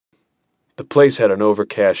The place had an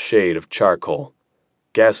overcast shade of charcoal.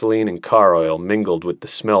 Gasoline and car oil mingled with the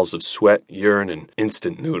smells of sweat, urine, and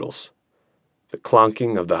instant noodles. The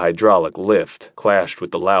clonking of the hydraulic lift clashed with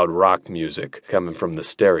the loud rock music coming from the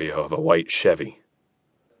stereo of a white Chevy.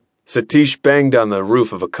 Satish banged on the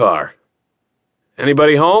roof of a car.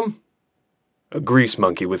 "Anybody home?" A grease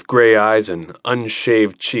monkey with gray eyes and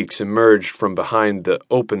unshaved cheeks emerged from behind the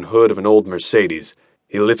open hood of an old Mercedes.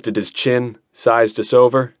 He lifted his chin, sized us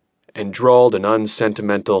over, and drawled an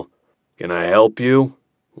unsentimental, "Can I help you?"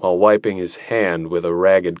 while wiping his hand with a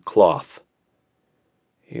ragged cloth.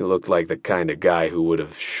 He looked like the kind of guy who would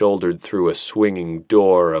have shouldered through a swinging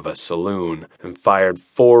door of a saloon and fired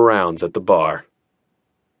 4 rounds at the bar.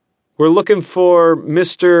 "We're looking for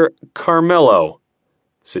Mr. Carmelo."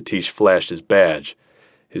 Satish flashed his badge.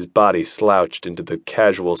 His body slouched into the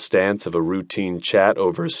casual stance of a routine chat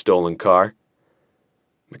over a stolen car.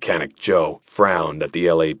 Mechanic Joe frowned at the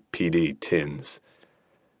LAPD tins,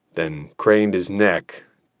 then craned his neck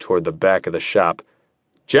toward the back of the shop.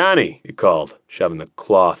 "Johnny," he called, shoving the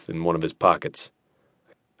cloth in one of his pockets.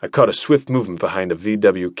 I caught a swift movement behind a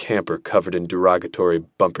VW camper covered in derogatory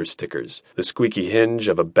bumper stickers. The squeaky hinge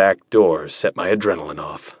of a back door set my adrenaline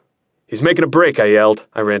off. "He's making a break," I yelled.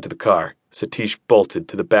 I ran to the car. Satish bolted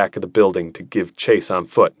to the back of the building to give chase on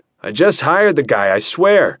foot. "I just hired the guy, I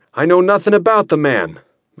swear. I know nothing about the man."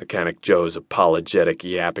 Mechanic Joe's apologetic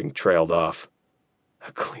yapping trailed off.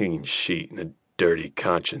 A clean sheet and a dirty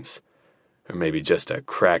conscience. Or maybe just a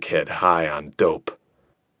crackhead high on dope.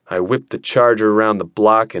 I whipped the Charger around the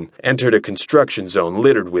block and entered a construction zone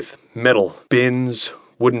littered with metal bins,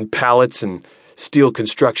 wooden pallets, and steel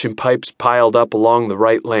construction pipes piled up along the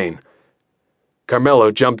right lane. Carmelo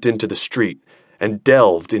jumped into the street and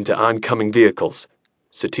delved into oncoming vehicles.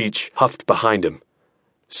 Satish huffed behind him.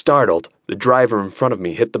 Startled, the driver in front of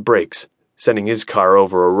me hit the brakes, sending his car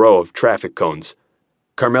over a row of traffic cones.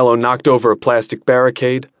 Carmelo knocked over a plastic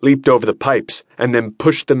barricade, leaped over the pipes, and then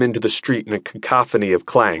pushed them into the street in a cacophony of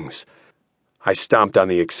clangs. I stomped on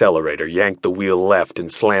the accelerator, yanked the wheel left, and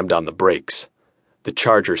slammed on the brakes. The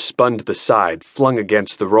Charger spun to the side, flung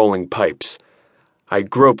against the rolling pipes. I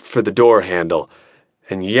groped for the door handle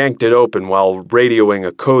and yanked it open while radioing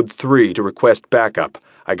a code 3 to request backup.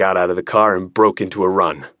 I got out of the car and broke into a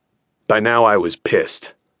run. By now I was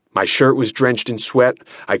pissed. My shirt was drenched in sweat.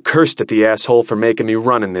 I cursed at the asshole for making me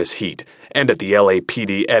run in this heat, and at the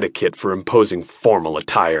LAPD etiquette for imposing formal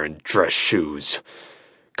attire and dress shoes.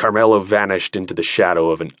 Carmelo vanished into the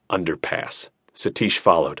shadow of an underpass. Satish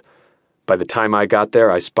followed. By the time I got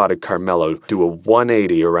there, I spotted Carmelo do a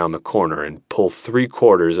 180 around the corner and pull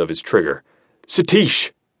 3/4 of his trigger.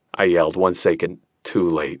 "Satish!" I yelled 1 second too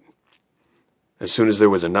late. As soon as there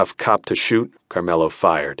was enough cop to shoot, Carmelo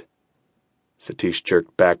fired. Satish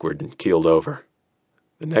jerked backward and keeled over.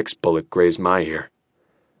 The next bullet grazed my ear.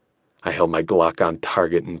 I held my Glock on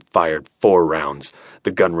target and fired 4 rounds.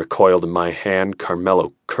 The gun recoiled in my hand.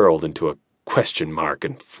 Carmelo curled into a question mark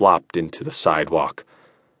and flopped into the sidewalk.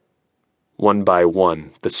 One by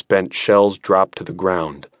one, the spent shells dropped to the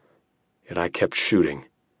ground. Yet I kept shooting,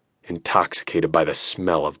 intoxicated by the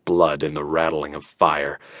smell of blood and the rattling of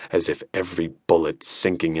fire, as if every bullet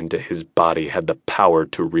sinking into his body had the power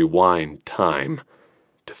to rewind time,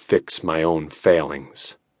 to fix my own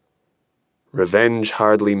failings. Revenge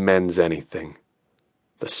hardly mends anything.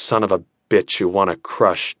 The son of a bitch you want to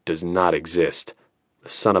crush does not exist. The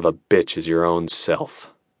son of a bitch is your own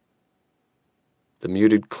self. The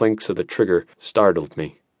muted clinks of the trigger startled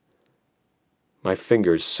me. My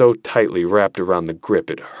fingers so tightly wrapped around the grip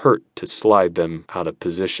it hurt to slide them out of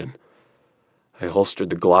position. I holstered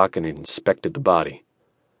the Glock and inspected the body.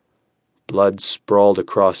 Blood sprawled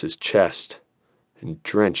across his chest and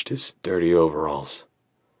drenched his dirty overalls.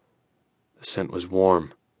 The scent was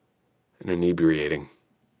warm and inebriating.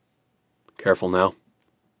 "Careful now."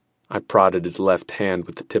 I prodded his left hand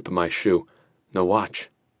with the tip of my shoe. No watch.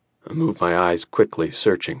 I moved my eyes quickly,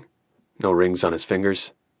 searching. No rings on his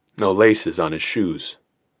fingers. No laces on his shoes.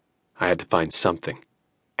 I had to find something.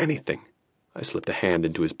 Anything. I slipped a hand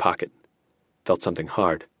into his pocket. Felt something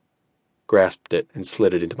hard. Grasped it and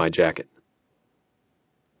slid it into my jacket.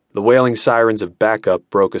 The wailing sirens of backup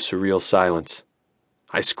broke a surreal silence.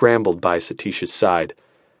 I scrambled by Satish's side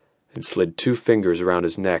and slid 2 fingers around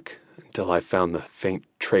his neck until I found the faint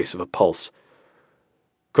trace of a pulse.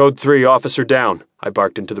 "Code 3, officer down," I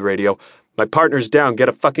barked into the radio. "My partner's down. Get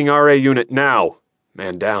a fucking RA unit now."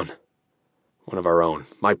 "Man down." "One of our own.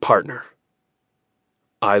 My partner."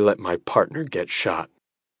 I let my partner get shot.